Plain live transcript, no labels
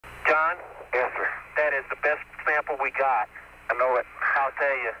John? Yes, sir. That is the best sample we got. I know it. I'll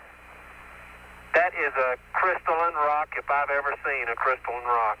tell you. That is a crystalline rock if I've ever seen a crystalline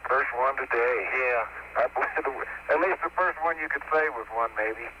rock. First one today. Yeah. At least the first one you could say was one,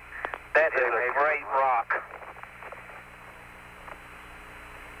 maybe. That is a great rock.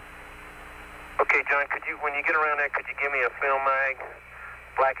 Okay, John, could you, when you get around that, could you give me a film mag,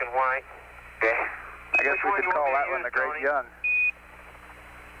 black and white? Okay. I guess we could call that one the Great Young.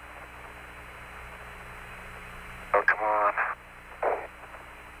 Oh, come on.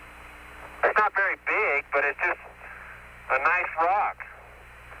 It's not very big, but it's just a nice rock.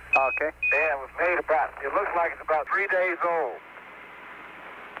 Okay. Yeah, it was made about, it looks like it's about 3 days old.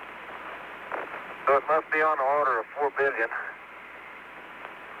 So it must be on the order of 4 billion.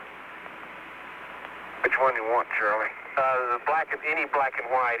 Which one you want, Charlie? The black, any black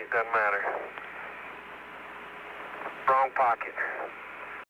and white, it doesn't matter. Wrong pocket.